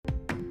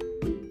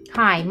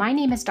Hi, my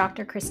name is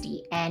Dr.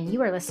 Christy, and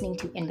you are listening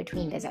to In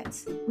Between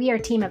Visits. We are a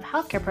team of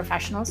healthcare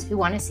professionals who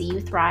want to see you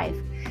thrive.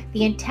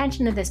 The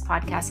intention of this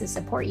podcast is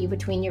to support you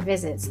between your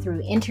visits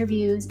through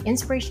interviews,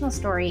 inspirational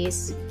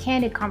stories,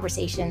 candid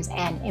conversations,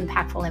 and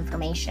impactful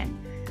information.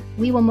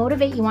 We will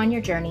motivate you on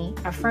your journey,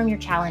 affirm your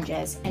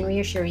challenges, and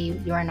reassure you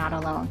you are not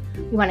alone.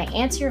 We want to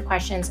answer your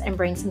questions and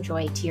bring some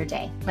joy to your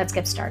day. Let's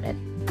get started.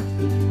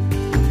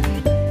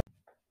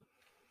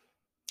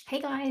 Hey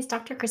guys,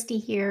 Dr. Christy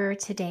here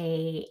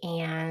today,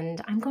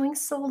 and I'm going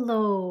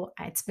solo.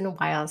 It's been a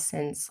while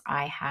since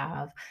I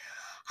have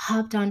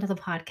hopped onto the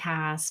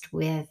podcast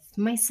with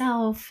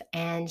myself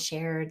and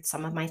shared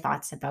some of my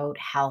thoughts about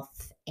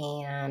health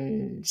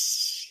and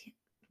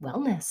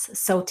wellness.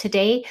 So,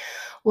 today,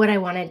 what I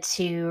wanted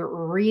to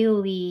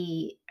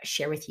really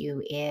share with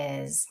you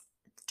is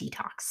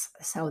detox.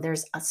 So,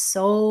 there's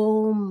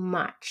so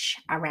much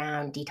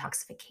around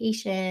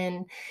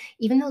detoxification,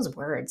 even those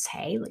words,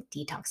 hey, like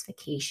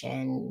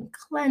detoxification,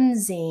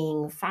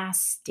 cleansing,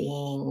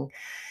 fasting,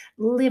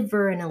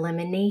 liver and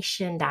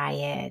elimination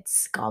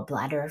diets,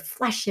 gallbladder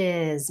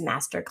flushes,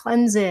 master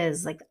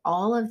cleanses, like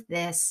all of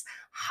this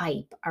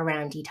hype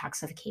around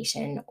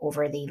detoxification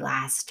over the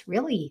last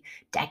really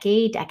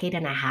decade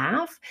and a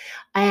half.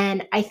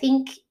 And I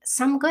think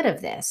some good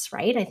of this,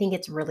 right? I think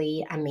it's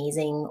really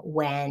amazing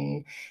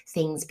when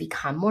things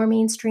become more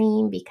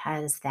mainstream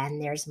because then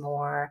there's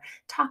more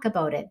talk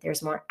about it,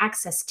 there's more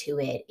access to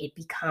it, it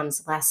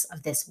becomes less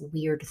of this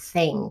weird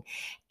thing.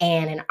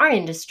 And in our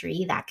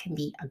industry, that can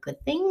be a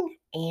good thing.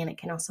 And it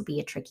can also be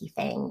a tricky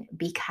thing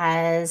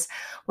because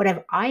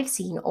what I've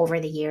seen over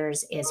the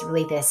years is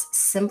really this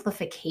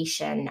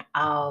simplification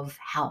of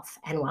health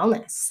and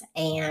wellness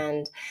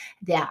and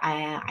the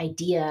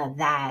idea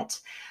that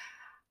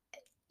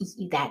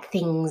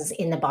things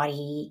in the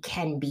body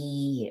can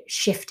be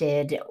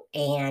shifted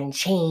and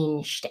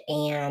changed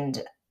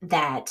and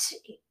that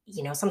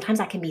sometimes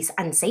that can be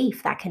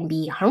unsafe, that can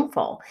be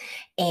harmful,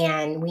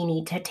 and we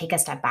need to take a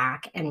step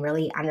back and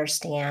really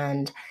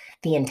understand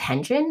the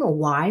intention,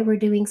 why we're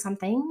doing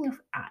something,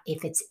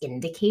 if it's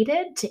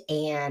indicated,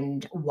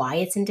 and why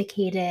it's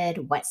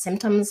indicated, what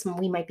symptoms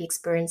we might be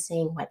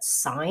experiencing, what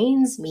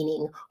signs,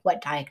 meaning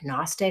what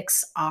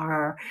diagnostics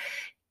are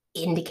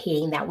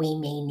indicating that we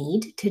may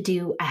need to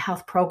do a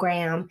health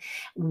program,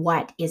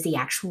 what is the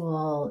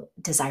actual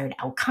desired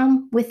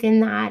outcome within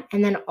that,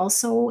 and then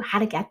also how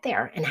to get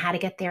there and how to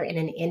get there in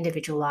an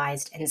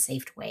individualized and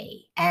safe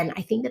way. And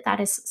I think that that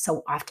is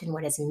so often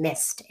what is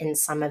missed in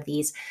some of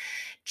these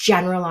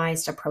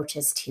generalized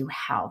approaches to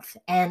health.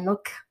 And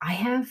look, I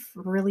have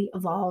really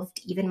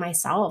evolved even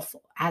myself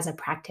as a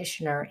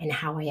practitioner in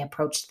how I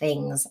approach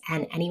things.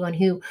 And anyone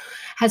who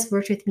has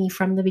worked with me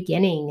from the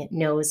beginning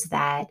knows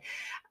that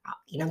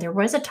there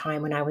was a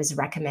time when I was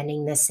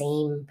recommending the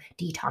same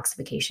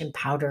detoxification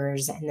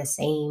powders and the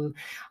same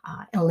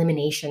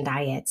elimination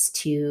diets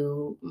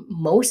to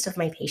most of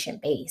my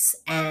patient base.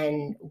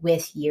 And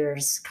with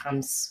years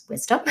comes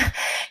wisdom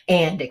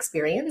and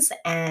experience.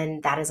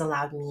 And that has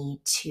allowed me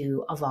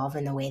to evolve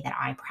in the way that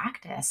I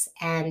practice.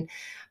 And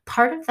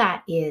part of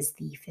that is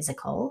the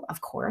physical,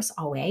 of course,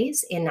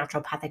 always. In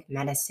naturopathic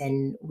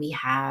medicine, we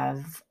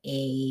have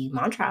a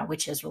mantra,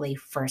 which is really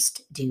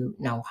first do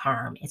no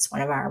harm. It's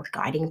one of our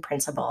guiding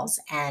principles.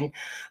 And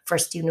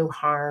first do no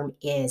harm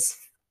is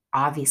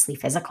obviously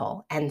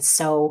physical. And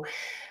so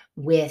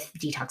with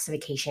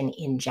detoxification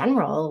in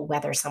general,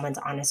 whether someone's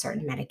on a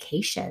certain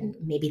medication,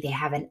 maybe they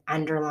have an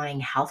underlying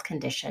health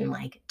condition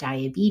like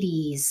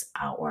diabetes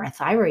or a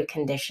thyroid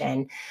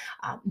condition,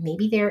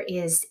 maybe there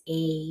is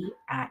a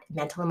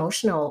mental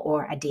emotional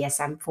or a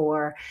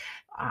DSM-4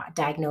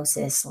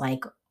 diagnosis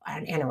like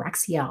an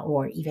anorexia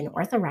or even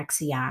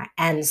orthorexia.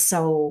 And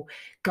so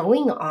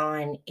going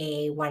on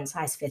a one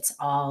size fits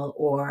all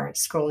or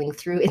scrolling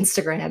through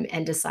Instagram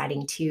and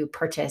deciding to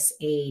purchase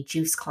a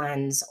juice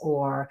cleanse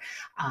or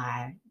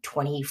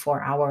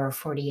 24-hour,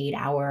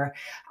 48-hour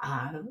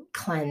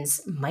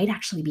cleanse might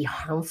actually be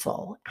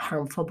harmful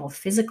both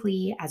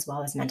physically as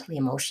well as mentally,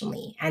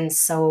 emotionally. And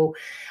so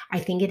I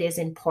think it is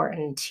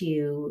important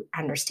to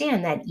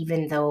understand that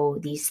even though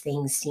these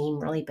things seem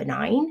really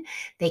benign,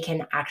 they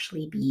can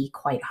actually be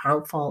quite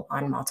harmful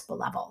on multiple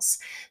levels.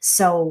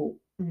 So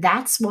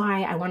that's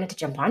why I wanted to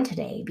jump on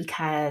today,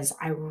 because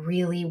I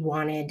really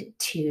wanted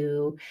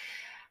to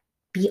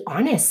be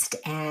honest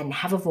and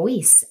have a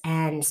voice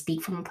and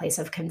speak from a place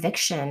of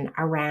conviction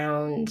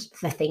around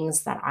the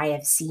things that I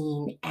have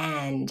seen,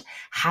 and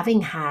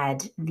having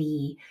had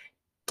the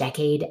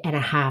decade and a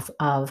half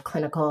of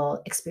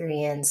clinical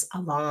experience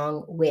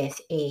along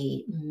with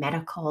a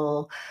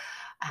medical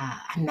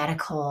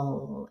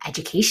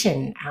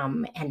education,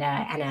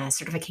 and a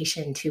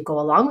certification to go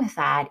along with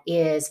that,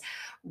 is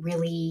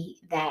really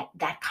that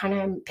kind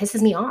of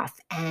pisses me off,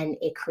 and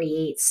it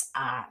creates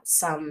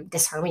some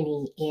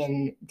disharmony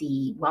in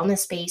the wellness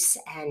space,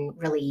 and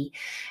really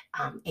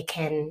it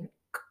can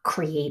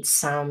create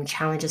some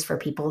challenges for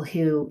people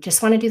who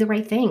just want to do the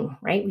right thing,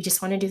 right? We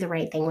just want to do the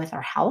right thing with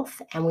our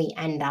health, and we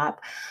end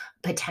up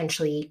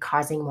potentially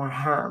causing more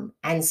harm.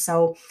 And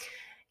so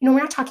we're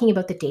not talking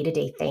about the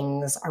day-to-day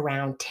things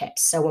around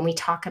tips. So when we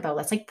talk about,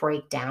 let's like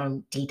break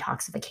down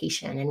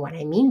detoxification and what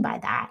I mean by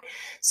that.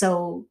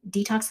 So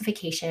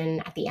detoxification,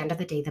 at the end of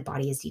the day, the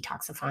body is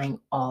detoxifying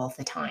all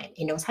the time.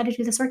 It knows how to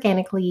do this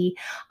organically,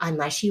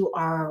 unless you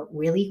are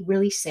really,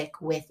 really sick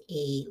with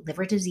a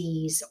liver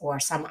disease or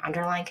some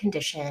underlying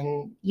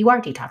condition. You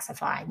are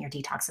detoxifying. You're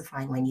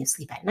detoxifying when you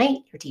sleep at night.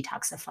 You're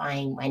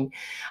detoxifying when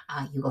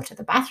you go to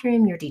the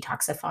bathroom. You're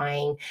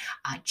detoxifying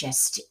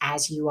just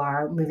as you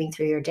are moving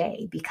through your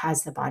day,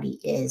 because the body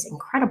is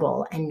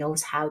incredible and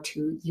knows how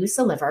to use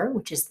the liver,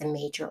 which is the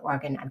major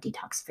organ of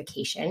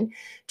detoxification,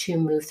 to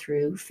move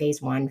through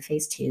phase one,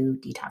 phase two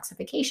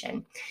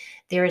detoxification.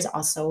 There is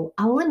also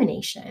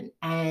elimination,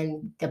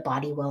 and the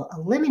body will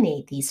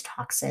eliminate these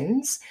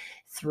toxins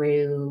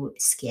through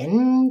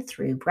skin,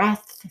 through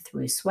breath,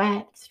 through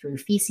sweat, through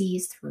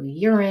feces, through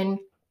urine.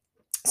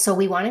 So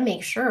we want to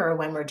make sure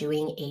when we're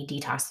doing a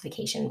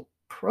detoxification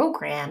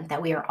program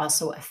that we are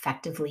also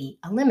effectively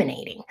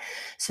eliminating.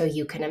 So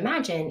you can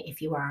imagine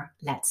if you are,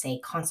 let's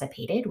say,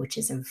 constipated, which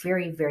is a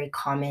very, very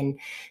common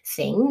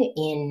thing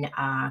in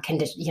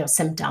condition,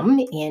 symptom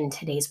in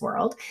today's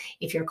world.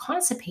 If you're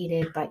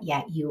constipated, but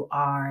yet you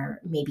are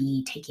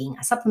maybe taking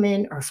a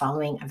supplement or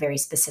following a very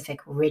specific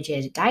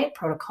rigid diet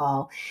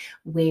protocol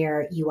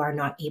where you are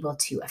not able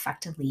to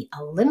effectively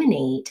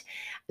eliminate,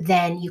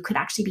 then you could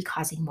actually be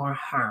causing more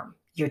harm.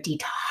 You're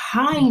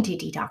trying to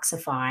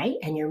detoxify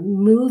and you're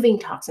moving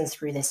toxins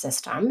through the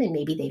system, and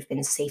maybe they've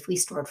been safely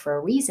stored for a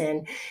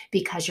reason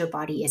because your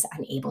body is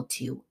unable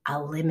to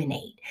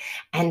eliminate.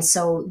 And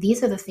so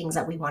these are the things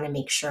that we want to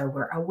make sure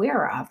we're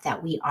aware of,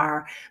 that we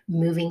are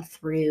moving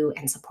through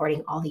and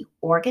supporting all the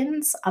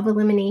organs of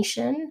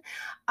elimination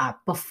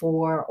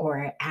before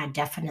or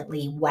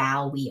definitely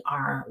while we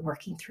are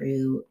working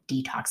through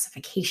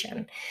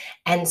detoxification.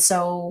 And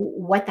so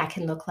what that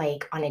can look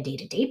like on a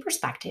day-to-day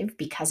perspective,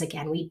 because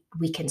again,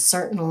 we can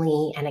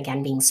certainly, and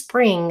again, being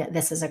spring,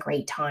 this is a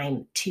great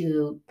time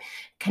to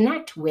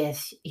connect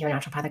with your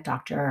naturopathic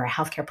doctor or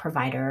healthcare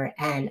provider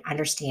and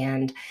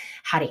understand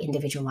how to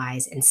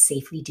individualize and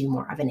safely do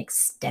more of an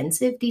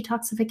extensive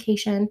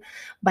detoxification.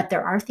 But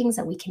there are things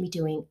that we can be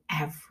doing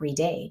every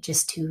day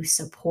just to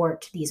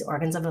support these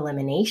organs of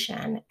elimination.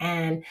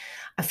 And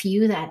a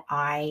few that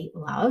I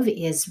love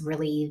is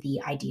really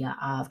the idea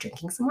of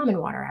drinking some lemon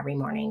water every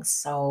morning.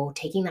 So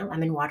taking that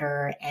lemon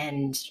water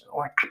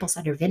or apple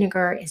cider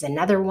vinegar is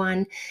another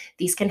one.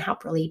 These can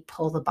help really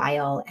pull the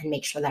bile and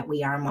make sure that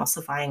we are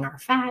emulsifying our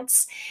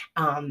fats,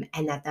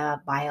 and that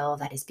the bile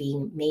that is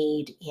being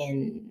made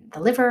in the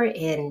liver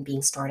and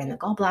being stored in the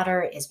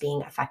gallbladder is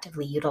being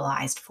effectively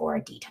utilized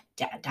for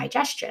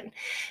digestion.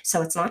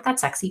 So it's not that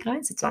sexy,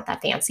 guys. It's not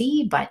that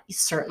fancy, but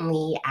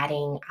certainly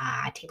adding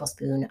a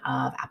tablespoon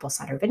of apple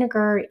cider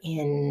vinegar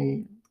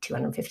in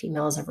 250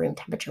 mils of room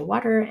temperature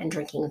water and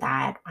drinking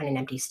that on an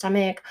empty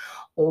stomach.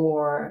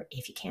 Or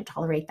if you can't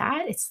tolerate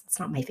that, it's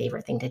not my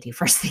favorite thing to do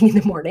first thing in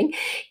the morning,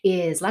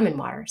 is lemon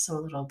water. So a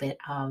little bit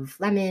of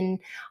lemon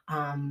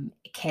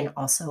can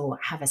also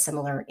have a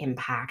similar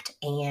impact,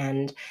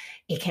 and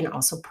it can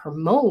also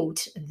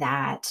promote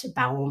that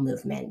bowel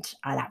movement,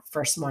 that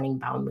first morning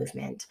bowel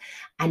movement.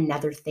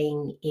 Another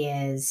thing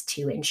is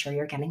to ensure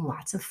you're getting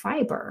lots of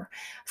fiber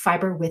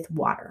with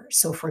water.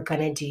 So if we're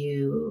going to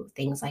do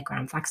things like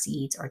ground flax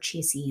seeds or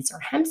chia seeds or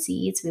hemp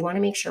seeds, we want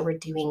to make sure we're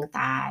doing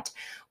that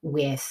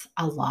with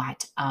a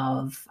lot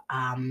of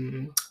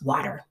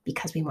water,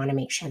 because we want to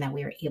make sure that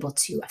we are able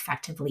to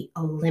effectively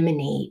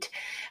eliminate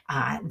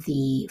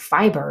the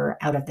fiber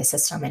out of the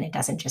system, and it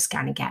doesn't just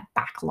kind of get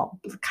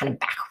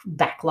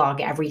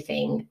backlog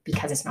everything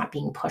because it's not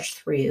being pushed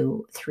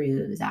through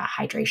the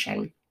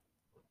hydration.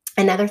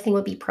 Another thing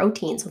would be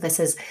protein. So this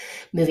is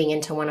moving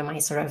into one of my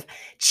sort of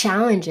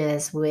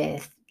challenges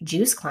with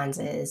juice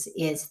cleanses,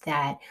 is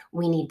that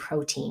we need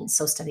protein.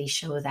 So studies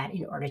show that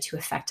in order to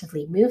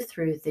effectively move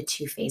through the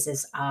two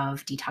phases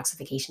of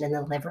detoxification in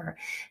the liver,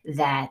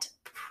 that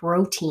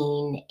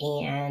protein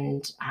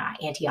and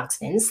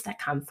antioxidants that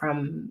come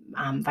from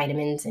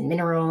vitamins and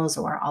minerals,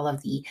 or all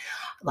of the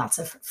lots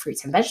of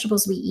fruits and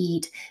vegetables we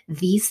eat,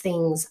 these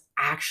things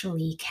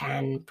actually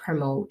can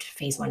promote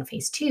phase one,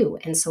 phase two.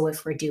 And so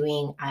if we're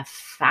doing a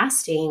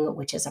fasting,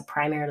 which is a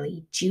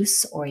primarily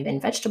juice or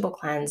even vegetable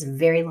cleanse,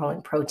 very low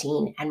in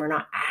protein, and we're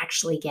not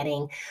actually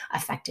getting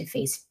effective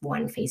phase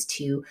one, phase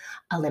two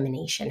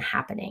elimination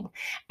happening.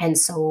 And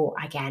so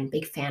again,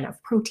 big fan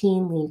of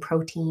protein, lean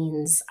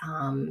proteins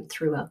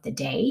throughout the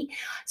day.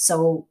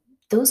 So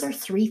those are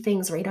three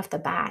things right off the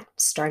bat: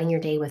 starting your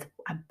day with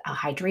a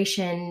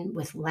hydration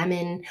with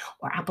lemon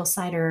or apple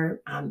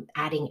cider,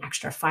 adding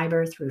extra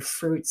fiber through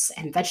fruits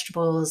and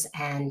vegetables,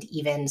 and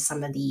even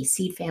some of the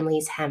seed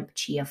families, hemp,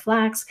 chia,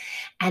 flax,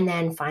 and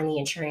then finally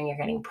ensuring you're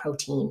getting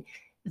protein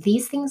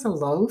These things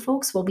alone,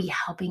 folks, will be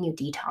helping you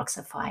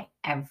detoxify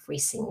every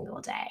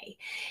single day.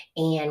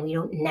 And we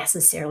don't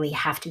necessarily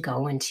have to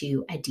go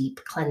into a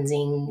deep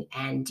cleansing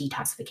and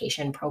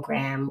detoxification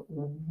program.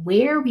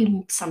 Where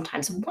we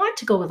sometimes want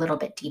to go a little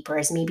bit deeper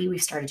is maybe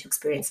we've started to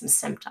experience some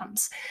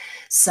symptoms.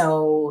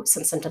 So,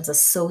 some symptoms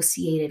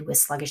associated with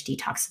sluggish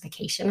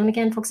detoxification. And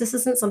again, folks, this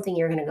isn't something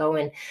you're going to go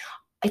and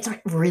it's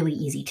not really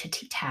easy to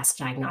test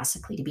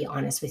diagnostically, to be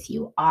honest with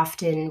you.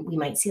 Often we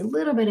might see a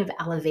little bit of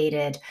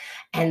elevated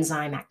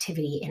enzyme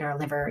activity in our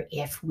liver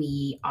if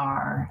we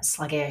are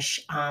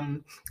sluggish,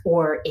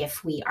 or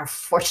if we are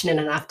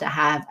fortunate enough to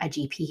have a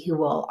GP who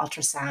will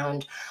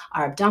ultrasound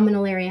our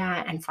abdominal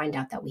area and find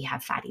out that we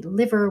have fatty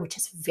liver, which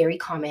is very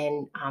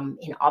common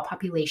in all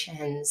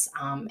populations.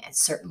 And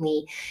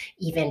certainly,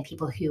 even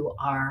people who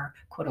are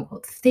quote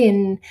unquote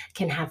thin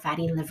can have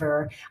fatty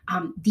liver.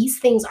 These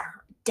things are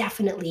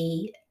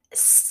definitely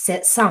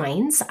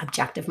signs,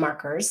 objective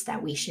markers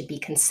that we should be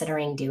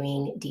considering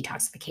doing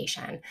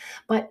detoxification.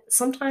 But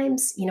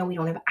sometimes, we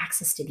don't have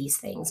access to these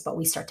things, but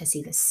we start to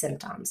see the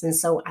symptoms. And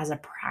so, as a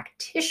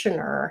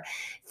practitioner,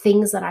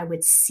 things that I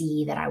would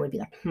see that I would be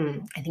like,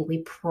 I think we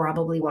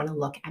probably want to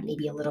look at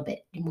maybe a little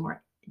bit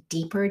more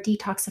deeper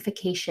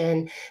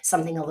detoxification,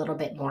 something a little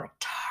bit more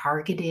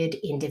targeted,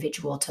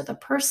 individual to the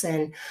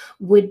person,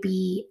 would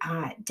be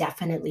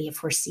definitely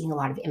if we're seeing a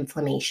lot of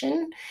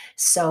inflammation.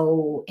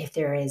 So, if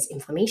there is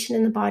inflammation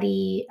in the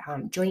body,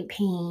 joint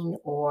pain,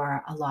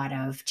 or a lot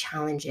of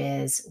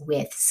challenges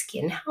with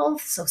skin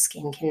health, so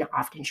skin can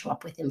often show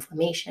up with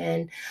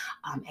inflammation,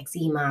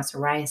 eczema,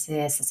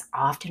 psoriasis, is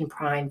often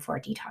prime for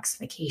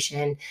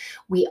detoxification.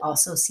 We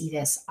also see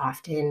this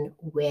often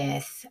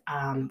with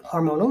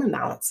hormonal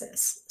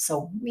imbalances.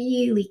 So,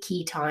 really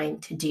key time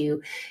to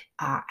do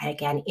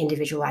again,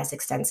 individualized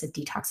extensive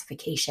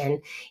detoxification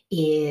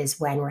is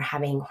when we're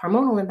having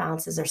hormonal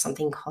imbalances or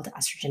something called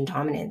estrogen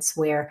dominance,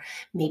 where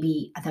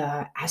maybe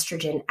the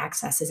estrogen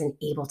excess isn't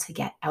able to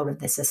get out of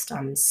the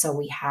system. So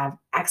we have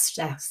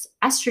excess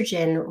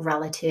estrogen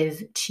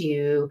relative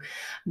to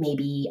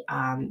maybe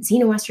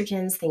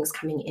xenoestrogens, things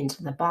coming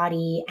into the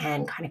body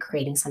and kind of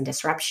creating some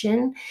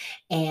disruption.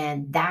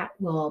 And that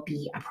will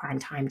be a prime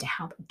time to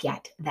help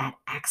get that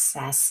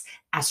excess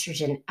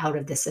estrogen out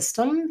of the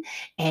system,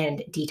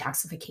 and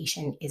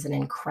detoxification is an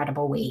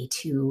incredible way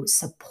to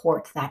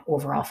support that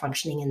overall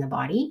functioning in the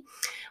body.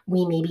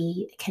 We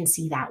maybe can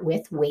see that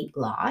with weight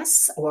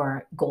loss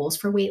or goals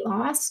for weight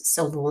loss.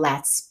 So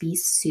let's be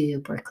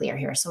super clear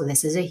here. So,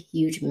 this is a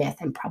huge myth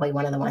and probably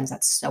one of the ones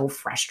that's so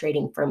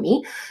frustrating for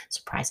me.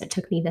 Surprised it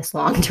took me this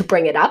long to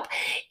bring it up.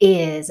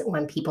 Is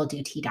when people do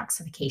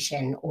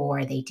detoxification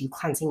or they do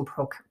cleansing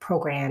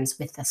programs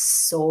with the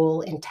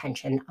sole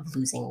intention of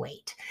losing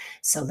weight.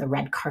 So, the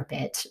red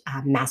carpet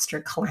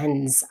master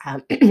cleanse, I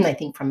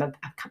think from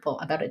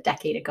about a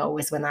decade ago,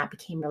 was when that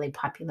became really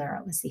popular.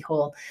 It was the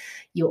whole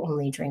you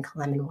only drink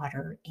lemon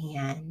water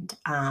and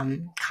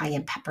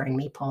cayenne pepper and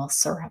maple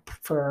syrup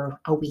for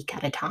a week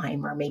at a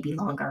time, or maybe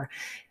longer.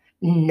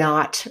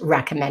 Not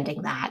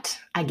recommending that.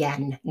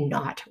 Again,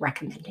 not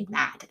recommending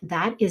that.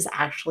 That is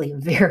actually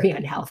very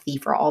unhealthy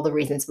for all the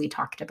reasons we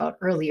talked about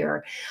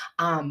earlier.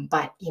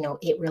 But,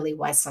 it really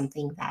was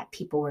something that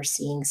people were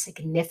seeing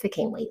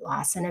significant weight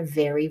loss in a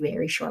very,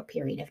 very short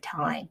period of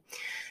time.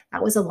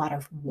 That was a lot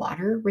of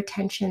water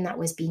retention that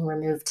was being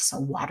removed, so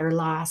water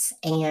loss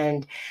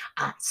and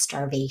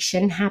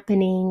starvation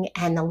happening.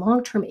 And the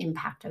long term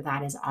impact of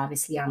that is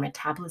obviously our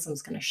metabolism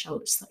is going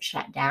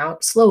to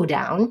slow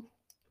down.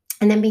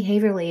 And then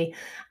behaviorally,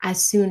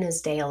 as soon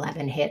as day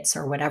 11 hits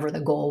or whatever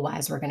the goal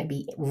was, we're going to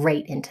be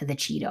right into the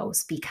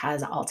Cheetos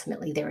because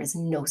ultimately there is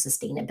no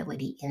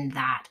sustainability in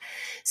that.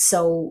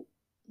 So,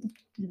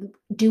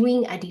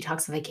 doing a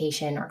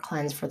detoxification or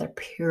cleanse for the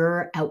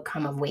pure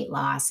outcome of weight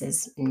loss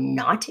is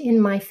not in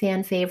my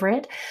fan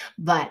favorite,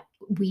 but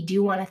we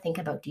do want to think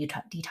about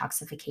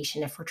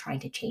detoxification if we're trying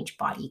to change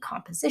body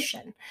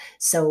composition.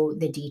 So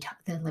the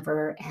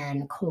liver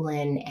and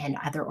colon and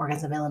other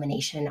organs of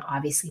elimination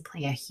obviously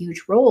play a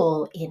huge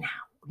role in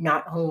how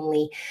not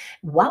only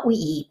what we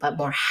eat, but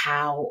more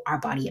how our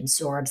body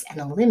absorbs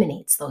and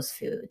eliminates those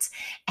foods.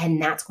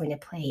 And that's going to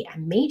play a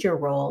major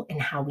role in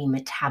how we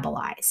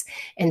metabolize.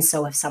 And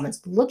so, if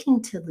someone's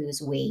looking to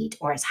lose weight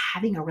or is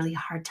having a really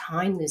hard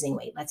time losing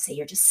weight, let's say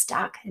you're just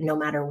stuck, and no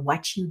matter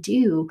what you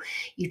do,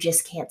 you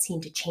just can't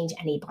seem to change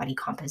any body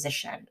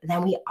composition,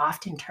 then we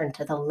often turn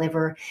to the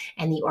liver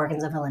and the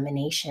organs of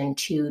elimination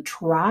to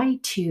try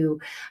to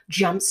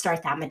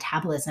jumpstart that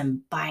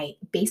metabolism by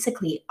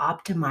basically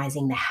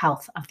optimizing the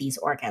health of these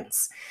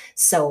organs.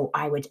 So,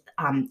 I would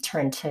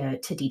turn to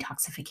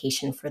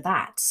detoxification for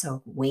that.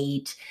 So,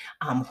 weight,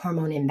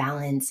 hormone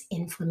imbalance,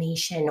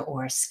 inflammation,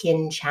 or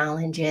skin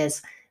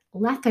challenges.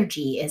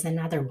 Lethargy is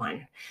another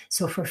one.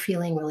 So, if we're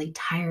feeling really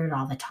tired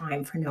all the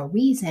time for no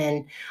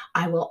reason,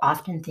 I will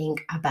often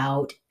think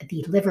about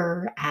the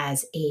liver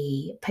as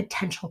a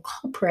potential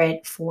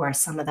culprit for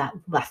some of that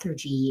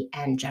lethargy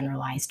and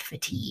generalized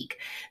fatigue.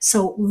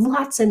 So,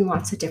 lots and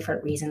lots of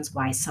different reasons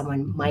why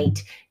someone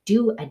might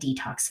do a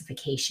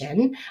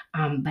detoxification.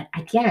 But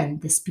again,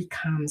 this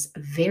becomes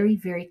very,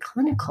 very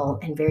clinical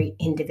and very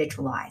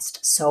individualized.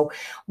 So,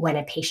 when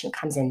a patient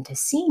comes in to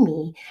see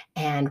me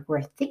and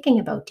we're thinking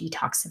about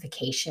detoxification,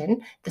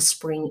 the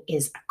spring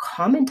is a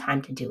common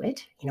time to do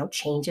it.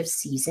 Change of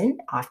season.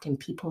 Often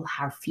people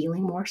are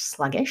feeling more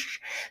sluggish.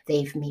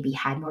 They've maybe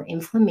had more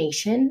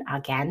inflammation.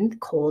 Again,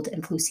 cold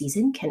and flu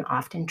season can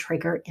often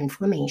trigger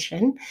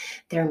inflammation.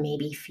 They're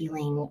maybe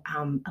feeling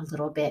a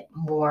little bit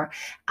more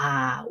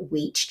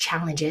weight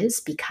challenges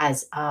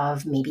because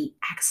of maybe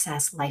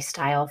excess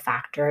lifestyle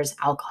factors,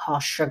 alcohol,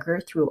 sugar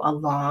through a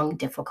long,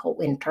 difficult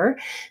winter.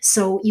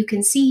 So you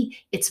can see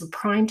it's a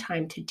prime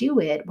time to do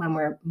it when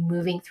we're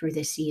moving through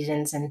the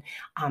seasons and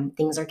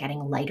things are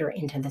getting lighter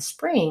into the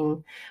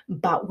spring,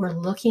 but we're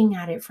looking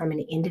at it from an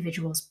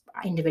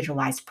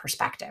individualized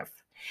perspective.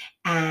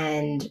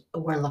 And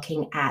we're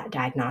looking at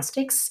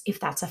diagnostics, if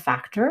that's a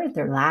factor,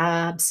 their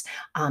labs,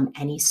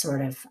 any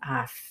sort of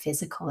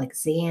physical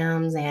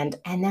exams, and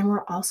then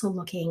we're also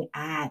looking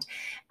at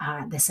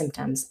the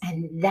symptoms.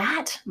 And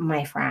that,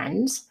 my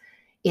friends,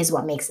 is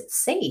what makes it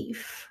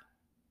safe,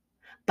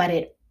 but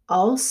it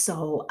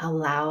also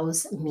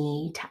allows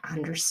me to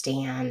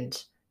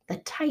understand the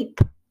type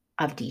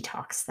of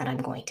detox that I'm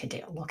going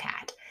to look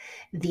at,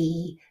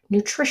 the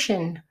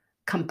nutrition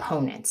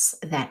components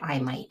that I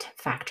might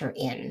factor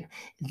in,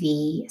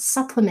 the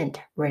supplement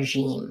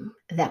regime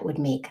that would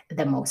make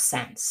the most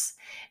sense,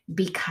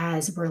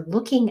 because we're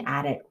looking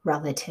at it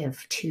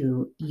relative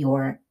to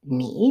your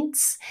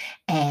needs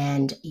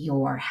and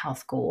your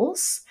health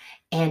goals,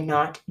 and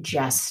not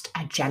just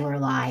a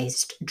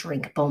generalized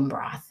drink bone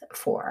broth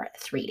for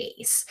 3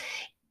 days.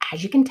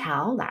 As you can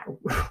tell, that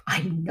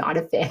I'm not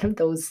a fan of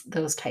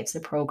those types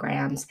of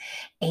programs,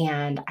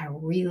 and I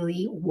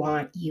really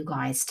want you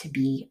guys to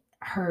be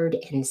heard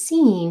and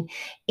seen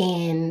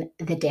in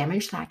the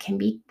damage that can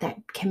be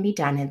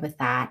done with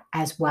that,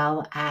 as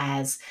well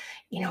as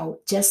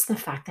just the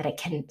fact that it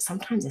can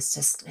sometimes it's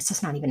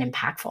just not even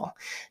impactful.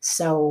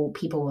 So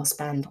people will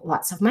spend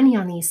lots of money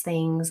on these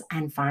things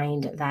and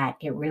find that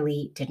it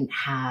really didn't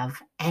have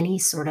any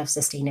sort of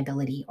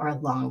sustainability or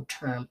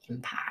long-term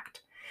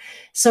impact.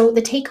 So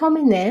the take home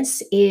in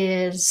this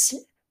is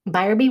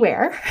buyer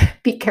beware.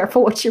 Be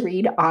careful what you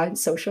read on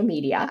social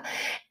media,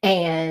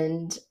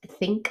 and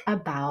think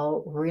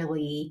about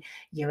really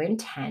your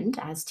intent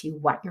as to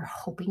what you're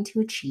hoping to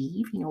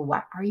achieve.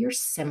 What are your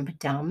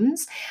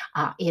symptoms?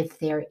 If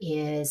there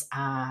is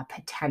a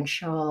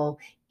potential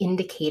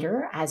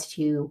indicator as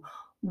to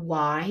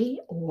why,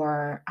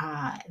 or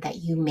that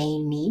you may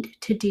need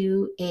to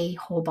do a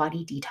whole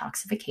body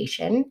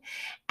detoxification,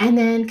 and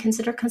then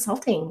consider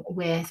consulting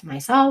with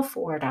myself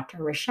or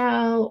Dr.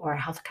 Rochelle or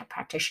a health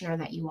practitioner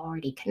that you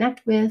already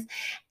connect with,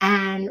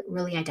 and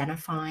really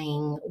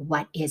identifying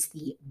what is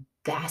the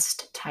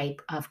best type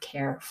of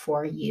care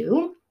for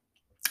you.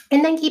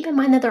 And then keep in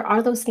mind that there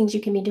are those things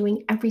you can be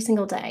doing every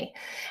single day.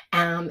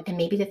 And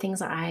maybe the things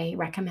that I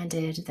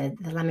recommended,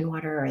 the lemon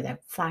water or the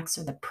flax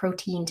or the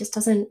protein, just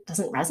doesn't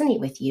resonate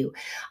with you.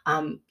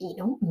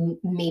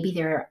 Maybe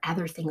there are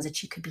other things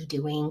that you could be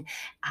doing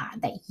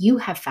that you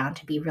have found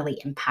to be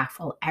really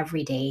impactful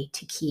every day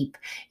to keep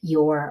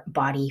your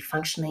body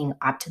functioning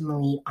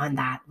optimally on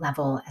that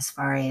level, as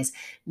far as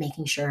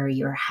making sure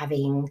you're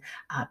having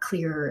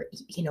clear,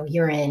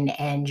 urine,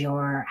 and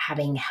you're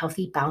having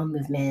healthy bowel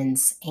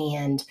movements,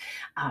 and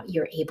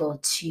you're able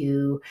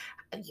to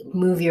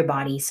move your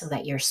body so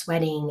that you're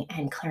sweating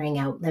and clearing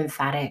out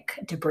lymphatic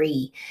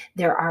debris.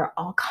 There are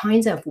all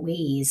kinds of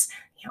ways,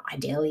 a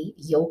daily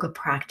yoga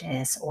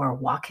practice or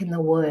walk in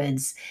the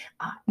woods.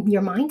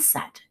 Your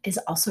mindset is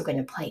also going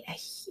to play a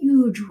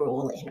huge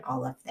role in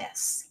all of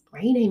this,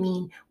 right? I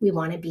mean, we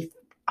want to be,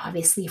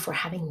 obviously, if we're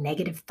having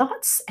negative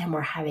thoughts and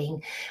we're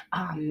having,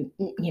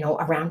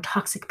 around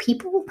toxic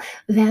people,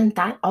 then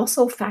that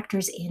also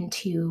factors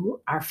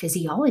into our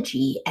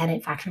physiology and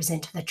it factors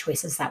into the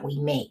choices that we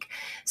make.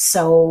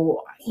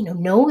 So,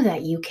 know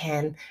that you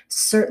can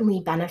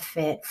certainly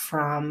benefit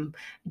from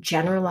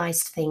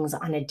generalized things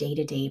on a day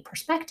to day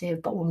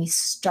perspective. But when we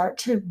start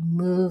to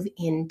move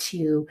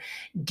into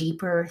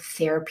deeper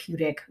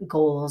therapeutic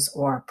goals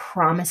or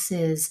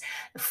promises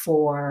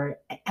for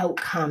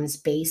outcomes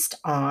based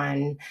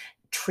on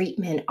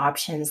treatment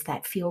options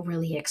that feel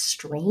really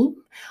extreme,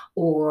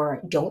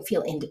 or don't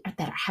feel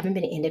that haven't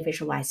been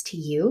individualized to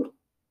you,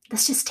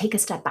 let's just take a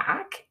step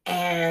back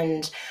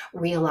and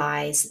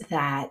realize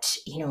that,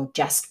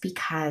 just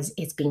because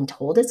it's being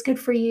told it's good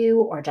for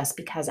you, or just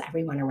because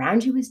everyone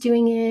around you is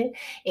doing it,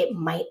 it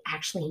might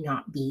actually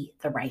not be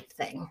the right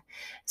thing.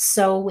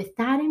 So, with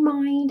that in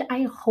mind,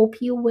 I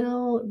hope you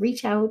will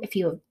reach out if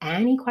you have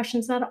any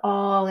questions at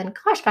all. And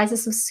gosh, guys,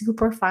 this was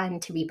super fun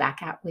to be back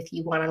out with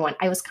you one on one.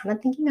 I was kind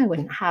of thinking I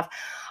wouldn't have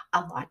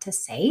a lot to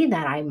say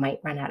that I might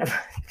run out of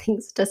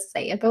things to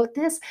say about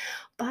this,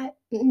 but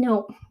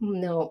no,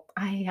 no,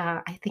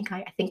 I think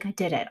I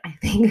did it. I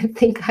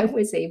think I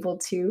was able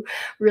to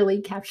really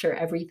capture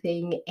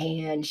everything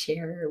and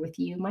share with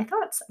you my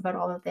thoughts about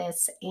all of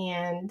this.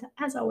 And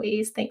as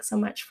always, thanks so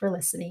much for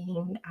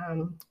listening.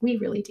 We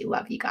really do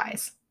love you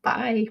guys.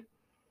 Bye.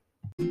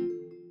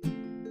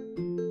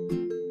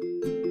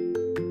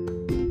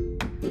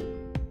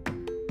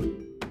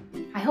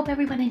 I hope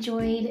everyone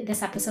enjoyed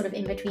this episode of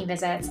In Between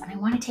Visits, and I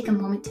want to take a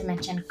moment to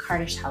mention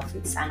Cardish Health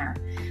Food Center.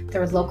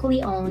 They're a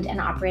locally owned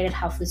and operated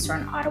health food store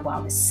in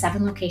Ottawa with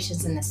 7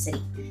 locations in the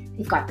city.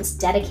 They've got this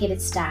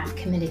dedicated staff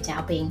committed to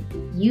helping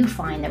you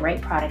find the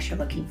right products you're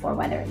looking for,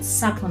 whether it's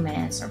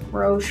supplements or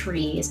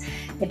groceries.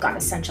 They've got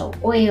essential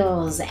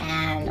oils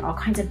and all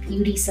kinds of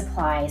beauty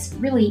supplies,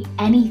 really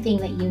anything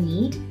that you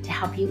need to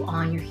help you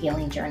on your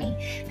healing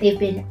journey. They've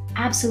been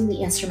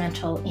absolutely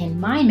instrumental in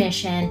my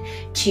mission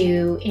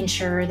to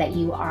ensure that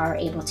you are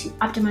able to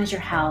optimize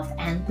your health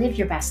and live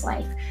your best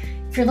life.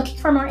 If you're looking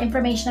for more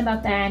information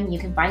about them, you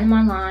can find them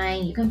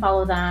online, you can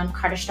follow them,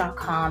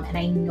 cardish.com, and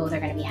I know they're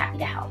going to be happy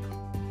to help.